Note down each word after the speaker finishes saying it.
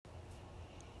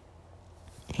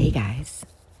Hey guys,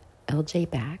 LJ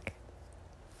back,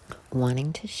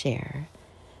 wanting to share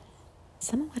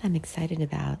some of what I'm excited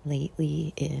about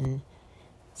lately in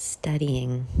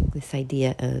studying this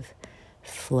idea of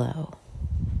flow.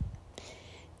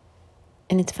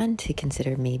 And it's fun to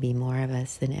consider maybe more of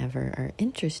us than ever are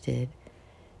interested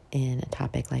in a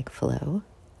topic like flow,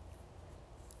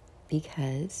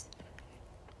 because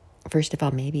first of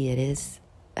all, maybe it is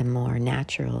a more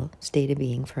natural state of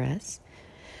being for us.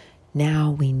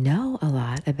 Now we know a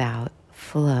lot about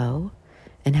flow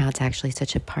and how it's actually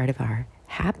such a part of our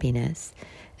happiness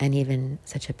and even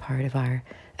such a part of our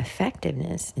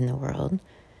effectiveness in the world,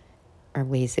 are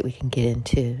ways that we can get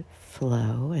into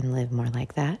flow and live more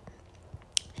like that.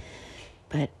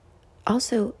 But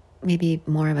also maybe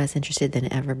more of us interested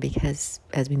than ever, because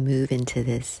as we move into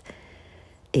this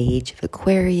age of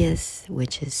Aquarius,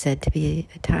 which is said to be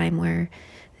a time where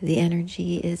the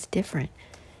energy is different,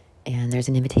 and there's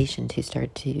an invitation to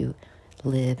start to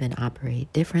live and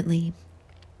operate differently,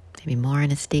 maybe more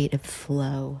in a state of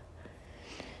flow,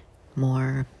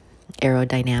 more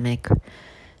aerodynamic,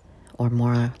 or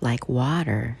more like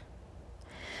water.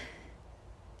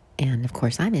 And of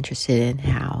course, I'm interested in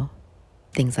how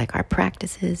things like our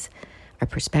practices, our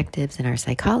perspectives, and our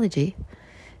psychology,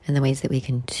 and the ways that we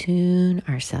can tune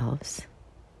ourselves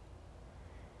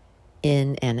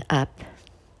in and up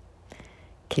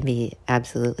can be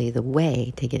absolutely the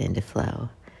way to get into flow.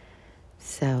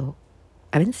 So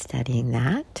I've been studying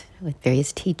that with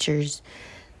various teachers,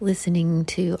 listening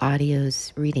to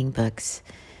audios, reading books,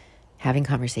 having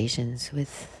conversations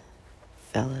with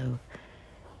fellow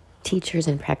teachers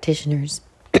and practitioners.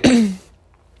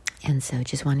 And so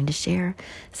just wanting to share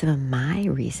some of my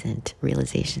recent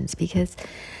realizations, because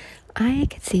I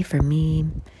could see for me,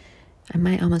 I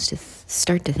might almost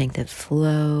start to think that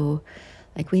flow,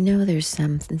 like we know there's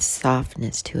some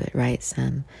softness to it, right?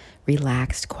 Some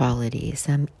relaxed quality,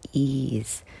 some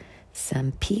ease,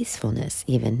 some peacefulness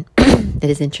even that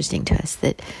is interesting to us,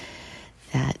 that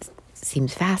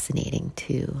seems fascinating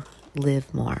to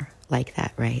live more like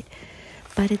that, right?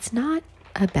 But it's not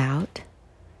about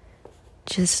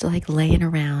just like laying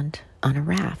around on a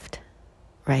raft,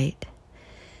 right?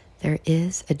 There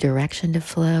is a direction to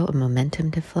flow, a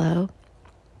momentum to flow.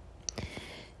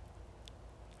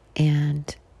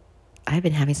 And I've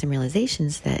been having some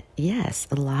realizations that, yes,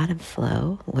 a lot of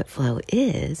flow, what flow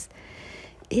is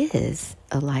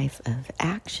a life of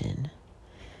action,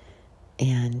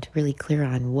 and really clear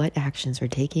on what actions we're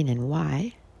taking and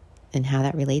why, and how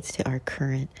that relates to our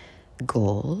current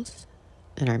goals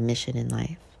and our mission in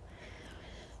life,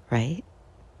 right?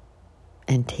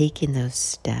 And taking those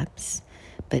steps,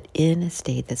 but in a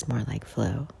state that's more like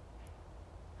flow.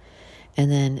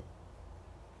 And then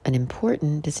an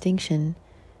important distinction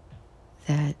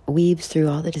that weaves through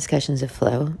all the discussions of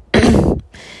flow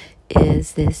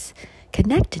is this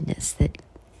connectedness that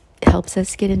helps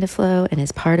us get into flow and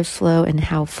is part of flow, and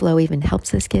how flow even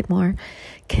helps us get more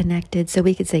connected. So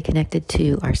we could say connected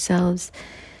to ourselves,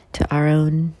 to our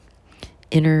own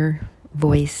inner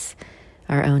voice,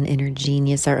 our own inner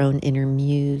genius, our own inner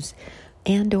muse,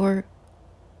 and or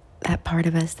that part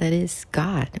of us that is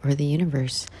God or the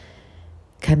universe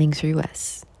coming through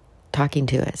us, talking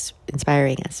to us,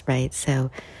 inspiring us, right?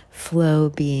 So flow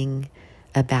being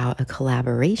about a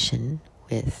collaboration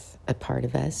with a part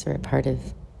of us or a part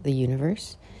of the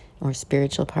universe, or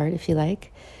spiritual part, if you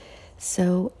like.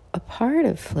 So a part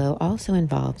of flow also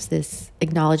involves this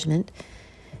acknowledgement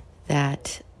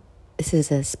that this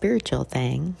is a spiritual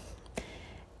thing,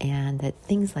 and that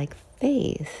things like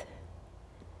faith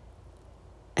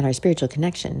and our spiritual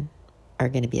connection are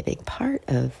going to be a big part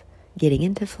of getting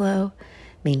into flow,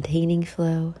 maintaining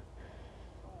flow.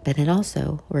 But then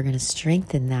also we're going to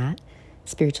strengthen that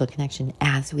spiritual connection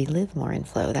as we live more in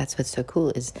flow. That's what's so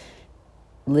cool, is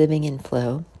living in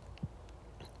flow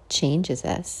changes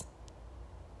us,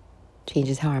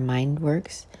 changes how our mind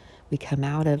works. We come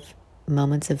out of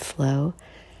moments of flow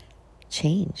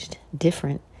changed,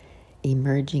 different,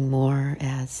 emerging more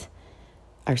as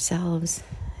ourselves,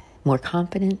 more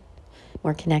confident,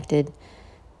 more connected.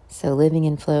 So living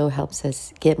in flow helps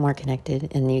us get more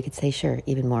connected, and you could say, sure,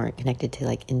 even more connected to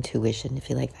like intuition, if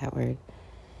you like that word.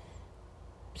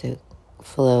 So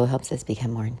flow helps us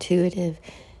become more intuitive,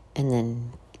 and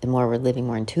then the more we're living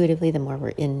more intuitively, the more we're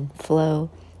in flow.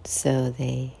 So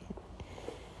they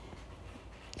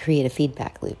create a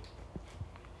feedback loop.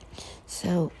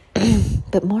 So,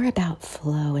 but more about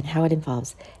flow and how it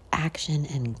involves action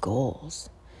and goals.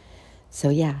 So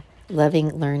yeah, loving,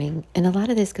 learning. And a lot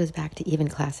of this goes back to even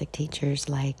classic teachers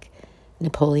like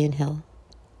Napoleon Hill,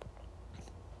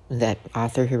 that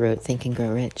author who wrote Think and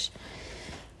Grow Rich.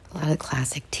 A lot of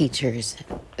classic teachers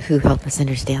who help us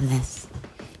understand this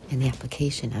and the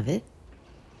application of it.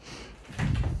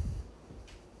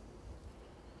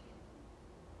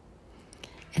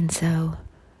 And so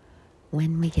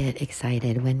when we get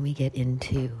excited, when we get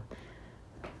into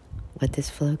what this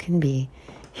flow can be,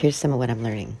 here's some of what I'm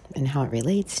learning and how it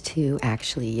relates to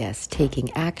actually, yes,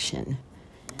 taking action,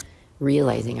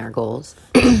 realizing our goals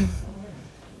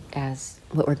as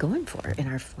what we're going for in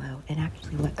our flow and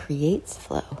actually what creates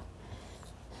flow.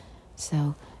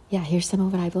 So, yeah, here's some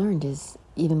of what I've learned is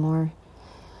even more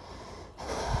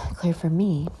clear for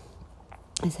me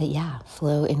is that, yeah,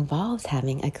 flow involves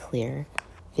having a clear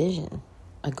vision,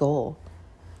 a goal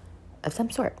of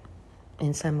some sort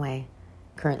in some way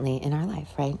currently in our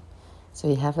life, right? So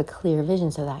we have a clear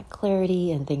vision, so that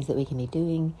clarity and things that we can be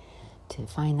doing to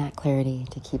find that clarity,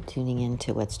 to keep tuning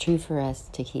into what's true for us,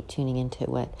 to keep tuning into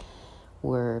what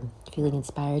we're feeling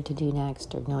inspired to do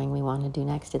next or knowing we want to do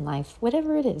next in life,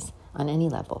 whatever it is on any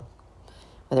level,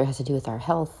 whether it has to do with our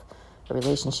health, our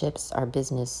relationships, our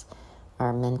business,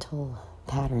 our mental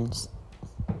patterns,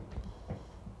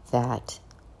 that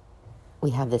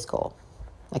we have this goal,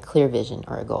 a clear vision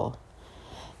or a goal.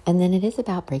 And then it is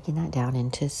about breaking that down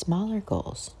into smaller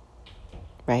goals,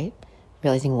 right?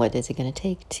 Realizing what is it going to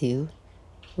take to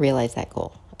realize that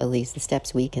goal, at least the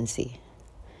steps we can see.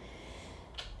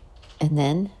 And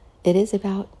then it is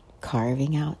about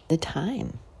carving out the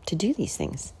time to do these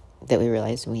things that we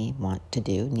realize we want to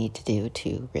do, need to do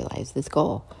to realize this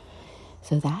goal.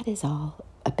 So that is all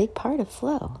a big part of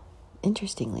flow,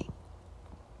 interestingly.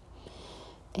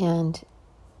 And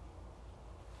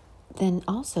then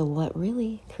also what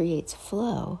really creates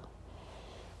flow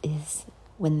is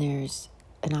when there's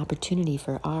an opportunity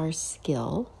for our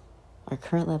skill, our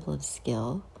current level of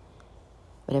skill,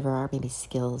 whatever our maybe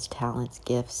skills, talents,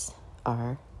 gifts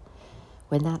are,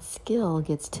 when that skill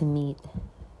gets to meet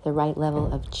the right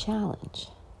level of challenge.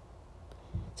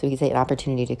 So we can say an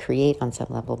opportunity to create on some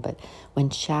level, but when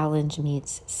challenge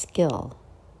meets skill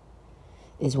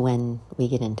is when we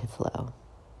get into flow.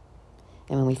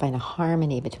 And when we find a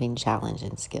harmony between challenge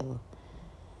and skill.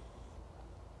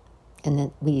 And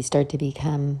then we start to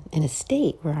become in a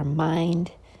state where our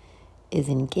mind is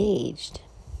engaged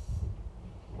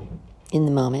in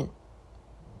the moment,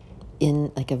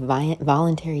 in like a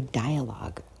voluntary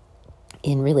dialogue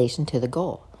in relation to the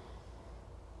goal.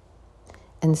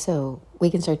 And so we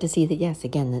can start to see that, yes,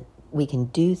 again, that we can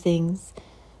do things.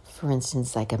 For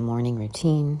instance, like a morning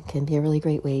routine can be a really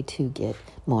great way to get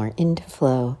more into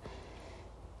flow.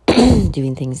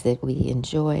 Doing things that we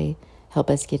enjoy help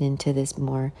us get into this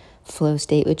more flow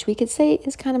state, which we could say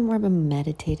is kind of more of a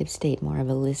meditative state, more of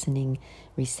a listening,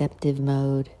 receptive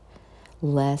mode,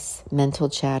 less mental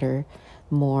chatter,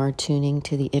 more tuning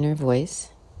to the inner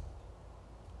voice,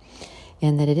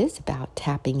 and that it is about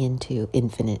tapping into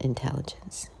infinite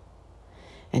intelligence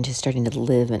and just starting to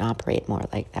live and operate more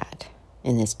like that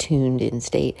in this tuned in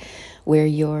state where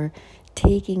you're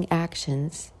taking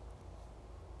actions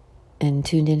and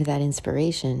tuned into that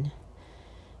inspiration,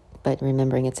 but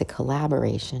remembering it's a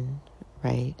collaboration,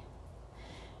 right?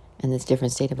 And this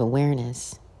different state of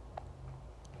awareness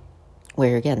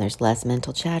where, again, there's less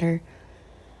mental chatter,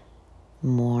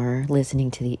 more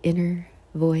listening to the inner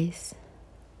voice.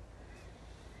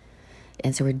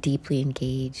 And so we're deeply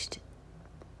engaged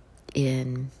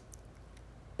in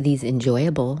these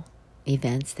enjoyable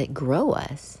events that grow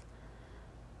us.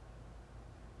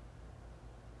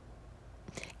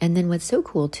 And then what's so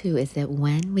cool too is that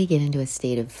when we get into a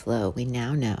state of flow, we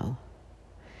now know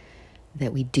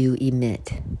that we do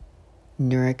emit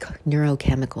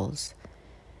neurochemicals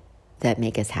that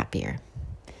make us happier.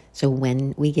 So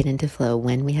when we get into flow,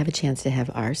 when we have a chance to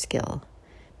have our skill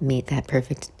meet that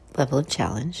perfect level of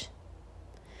challenge,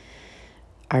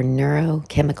 our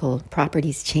neurochemical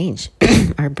properties change.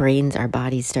 Our brains, our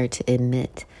bodies start to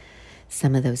emit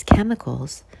some of those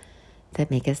chemicals that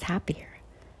make us happier.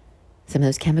 Some of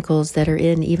those chemicals that are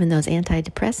in even those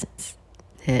antidepressants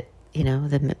that,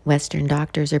 the Western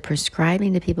doctors are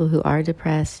prescribing to people who are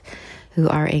depressed, who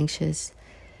are anxious,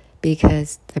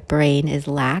 because the brain is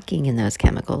lacking in those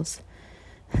chemicals.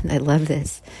 I love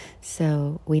this.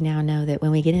 So we now know that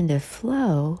when we get into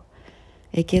flow,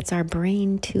 it gets our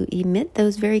brain to emit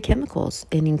those very chemicals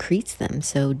and increase them.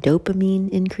 So dopamine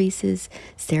increases,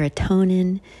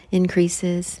 serotonin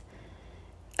increases,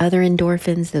 other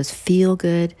endorphins, those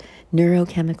feel-good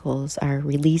neurochemicals are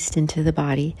released into the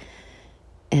body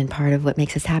and part of what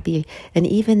makes us happy. And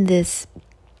even this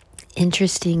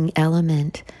interesting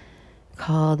element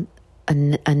called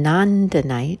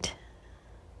anandamide,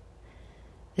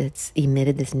 it's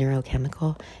emitted this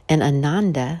neurochemical. And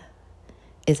ananda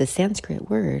is a Sanskrit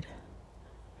word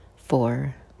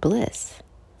for bliss.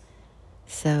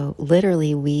 So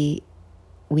literally we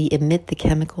emit the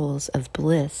chemicals of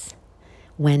bliss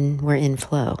when we're in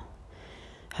flow.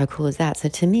 How cool is that? So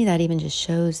to me, that even just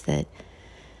shows that,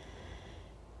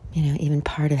 even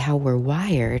part of how we're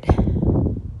wired,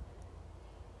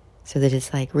 so that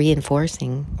it's like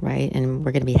reinforcing, right? And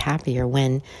we're going to be happier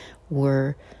when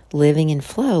we're living in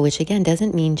flow, which again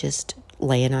doesn't mean just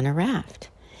laying on a raft.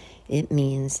 It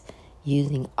means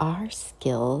using our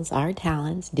skills, our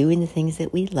talents, doing the things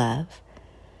that we love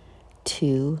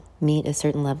to meet a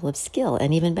certain level of skill.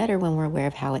 And even better when we're aware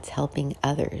of how it's helping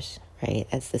others, right?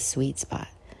 That's the sweet spot.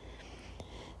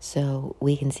 So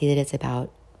we can see that it's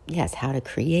about, yes, how to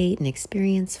create and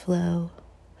experience flow,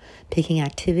 picking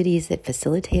activities that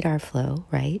facilitate our flow,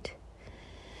 right?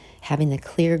 Having the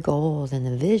clear goals and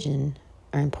the vision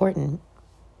are important.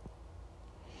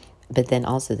 But then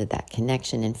also that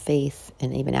connection and faith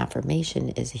and even affirmation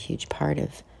is a huge part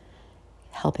of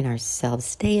helping ourselves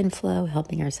stay in flow,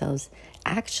 helping ourselves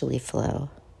actually flow.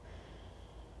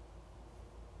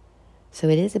 So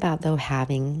it is about, though,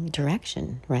 having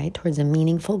direction, right, towards a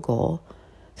meaningful goal.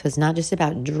 So it's not just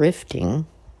about drifting,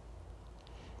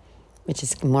 which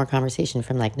is more conversation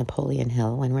from like Napoleon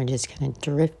Hill, when we're just kind of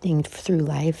drifting through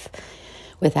life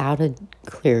without a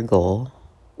clear goal.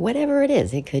 Whatever it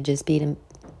is, it could just be to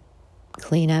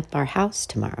clean up our house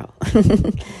tomorrow.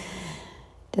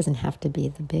 Doesn't have to be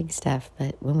the big stuff,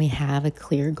 but when we have a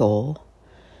clear goal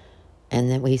and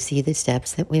then we see the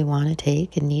steps that we want to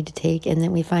take and need to take, and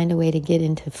then we find a way to get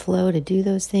into flow to do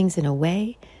those things in a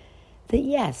way that,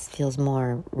 yes, feels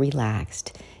more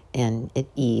relaxed and at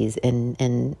ease,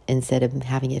 and instead of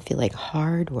having it feel like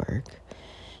hard work,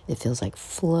 it feels like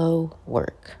flow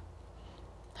work.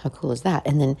 How cool is that?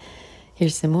 And then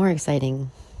here's some more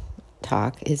exciting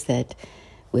talk, is that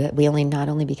we not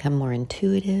only become more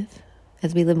intuitive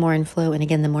as we live more in flow, and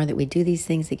again, the more that we do these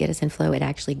things that get us in flow, it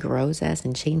actually grows us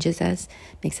and changes us,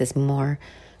 makes us more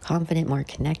confident, more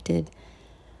connected.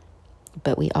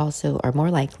 But we also are more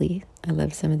likely, I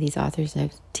love some of these authors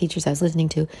and teachers I was listening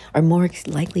to, are more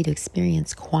likely to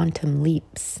experience quantum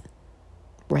leaps,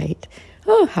 right?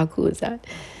 Oh, how cool is that?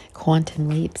 Quantum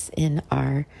leaps in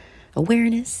our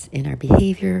awareness, in our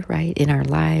behavior, right? In our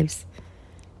lives,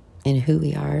 in who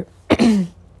we are.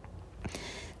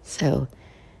 So,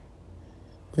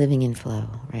 living in flow,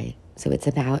 right? So it's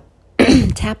about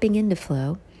tapping into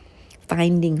flow,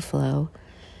 finding flow,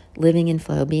 living in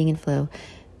flow, being in flow.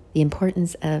 The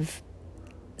importance of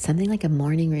something like a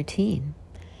morning routine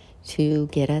to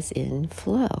get us in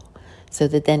flow, so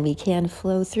that then we can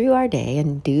flow through our day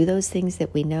and do those things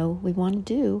that we know we want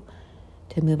to do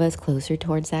to move us closer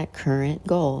towards that current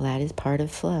goal. That is part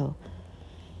of flow.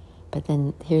 But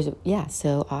then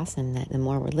so awesome that the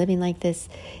more we're living like this,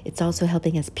 it's also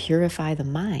helping us purify the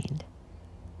mind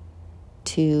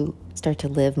to start to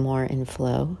live more in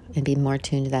flow and be more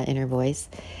tuned to that inner voice.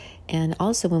 And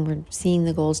also when we're seeing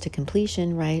the goals to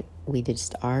completion, right, we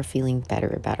just are feeling better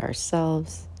about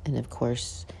ourselves. And of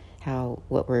course, how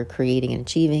what we're creating and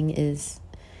achieving is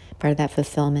part of that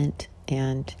fulfillment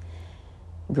and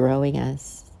growing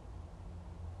us.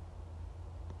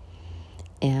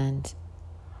 And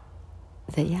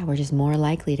that, we're just more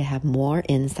likely to have more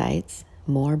insights,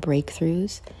 more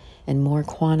breakthroughs, and more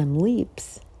quantum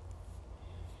leaps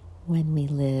when we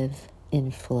live in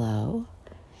flow.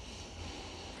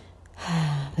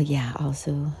 But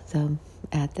also, so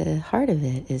at the heart of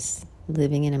it is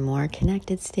living in a more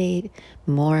connected state,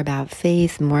 more about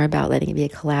faith, more about letting it be a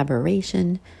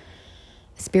collaboration,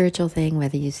 a spiritual thing,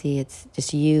 whether you see it's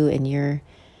just you and your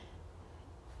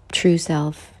true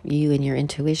self, you and your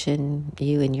intuition,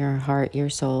 you and your heart, your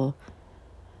soul,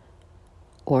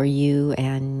 or you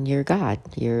and your God,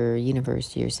 your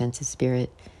universe, your sense of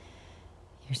spirit,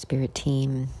 your spirit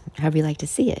team, however you like to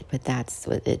see it. But that's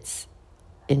what it's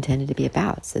intended to be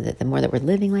about, so that the more that we're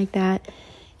living like that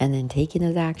and then taking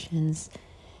those actions,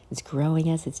 it's growing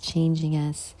us, it's changing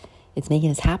us, it's making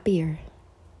us happier.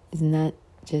 Isn't that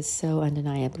just so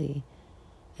undeniably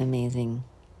amazing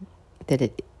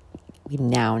that we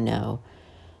now know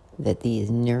that these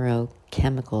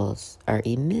neurochemicals are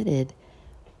emitted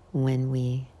when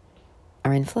we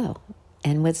are in flow.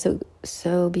 And what's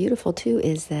so beautiful too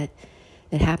is that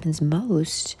it happens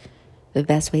most. The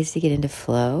best ways to get into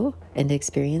flow and to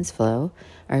experience flow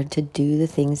are to do the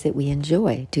things that we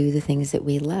enjoy, do the things that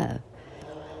we love.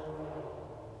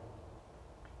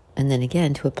 And then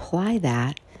again, to apply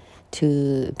that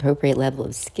to appropriate level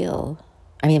of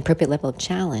appropriate level of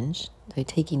challenge. So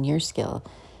taking your skill,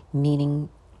 meaning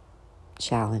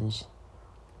challenge.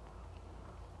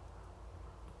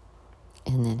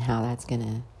 And then how that's going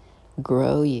to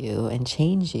grow you and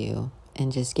change you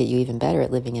and just get you even better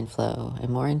at living in flow and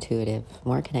more intuitive,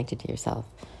 more connected to yourself,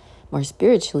 more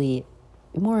spiritually,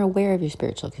 more aware of your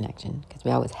spiritual connection, because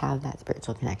we always have that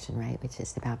spiritual connection, right? It's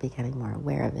just about becoming more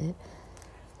aware of it,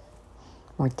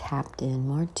 more tapped in,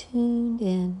 more tuned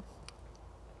in.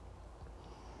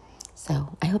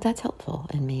 So I hope that's helpful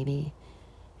and maybe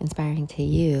inspiring to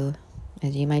you,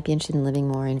 as you might be interested in living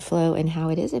more in flow and how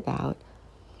it is about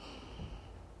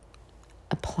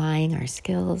applying our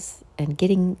skills and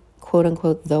getting, quote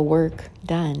unquote, the work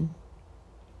done,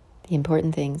 the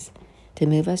important things to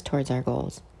move us towards our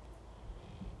goals,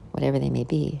 whatever they may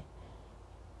be.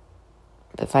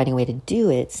 But finding a way to do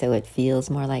it so it feels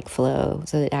more like flow,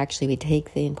 so that actually we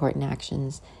take the important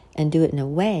actions and do it in a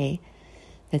way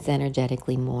that's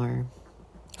energetically more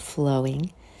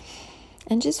flowing.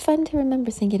 And just fun to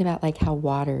remember thinking about like how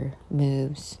water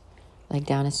moves, like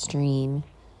down a stream,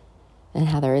 and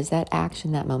how there is that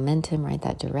action, that momentum, right,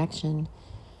 that direction,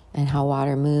 and how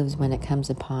water moves when it comes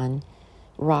upon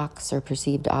rocks or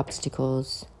perceived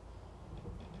obstacles.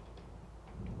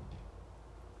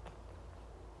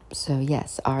 So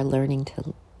yes, our learning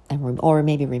to, or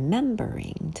maybe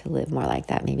remembering to live more like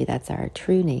that, maybe that's our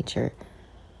true nature,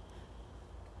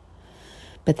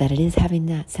 but that it is having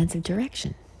that sense of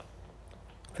direction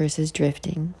versus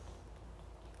drifting.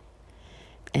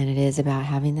 And it is about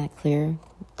having that clear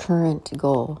current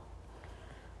goal,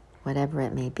 whatever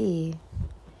it may be,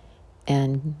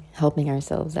 and helping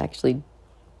ourselves actually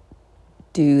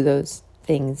do those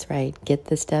things, right? Get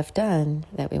the stuff done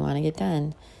that we want to get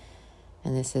done.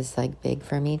 And this is like big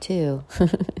for me too,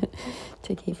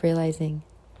 to keep realizing.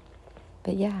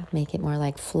 But yeah, make it more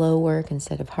like flow work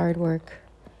instead of hard work.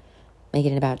 Make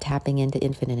it about tapping into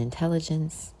infinite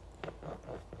intelligence.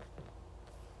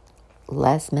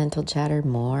 Less mental chatter,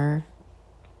 more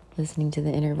listening to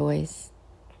the inner voice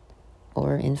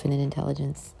or infinite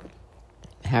intelligence,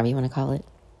 however you want to call it.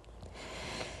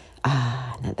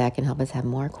 That can help us have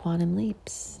more quantum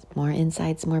leaps, more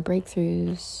insights, more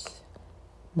breakthroughs,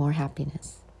 more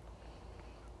happiness.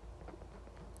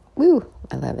 Woo!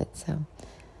 I love it.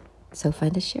 So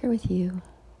fun to share with you.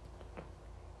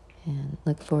 And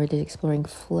look forward to exploring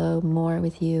flow more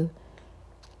with you.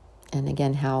 And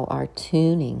again, how our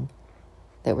tuning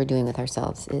that we're doing with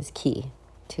ourselves is key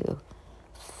to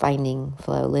finding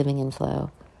flow, living in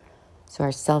flow. So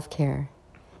our self-care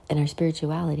and our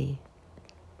spirituality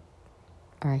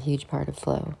are a huge part of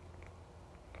flow.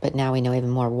 But now we know even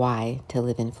more why to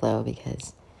live in flow,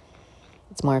 because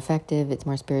it's more effective, it's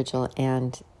more spiritual,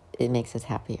 and it makes us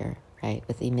happier, right?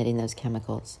 With emitting those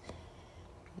chemicals.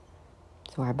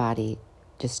 So our body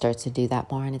just starts to do that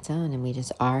more on its own, and we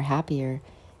just are happier,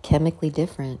 chemically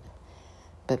different.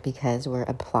 But because we're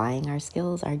applying our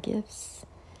skills, our gifts,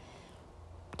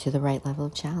 to the right level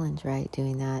of challenge, right?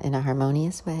 Doing that in a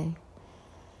harmonious way.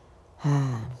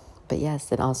 But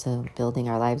yes, and also building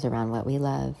our lives around what we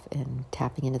love and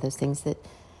tapping into those things that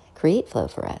create flow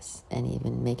for us, and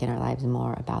even making our lives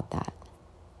more about that,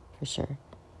 for sure.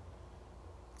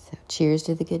 So cheers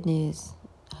to the good news.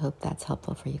 I hope that's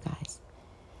helpful for you guys.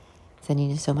 Sending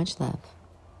you so much love.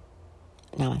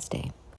 Namaste.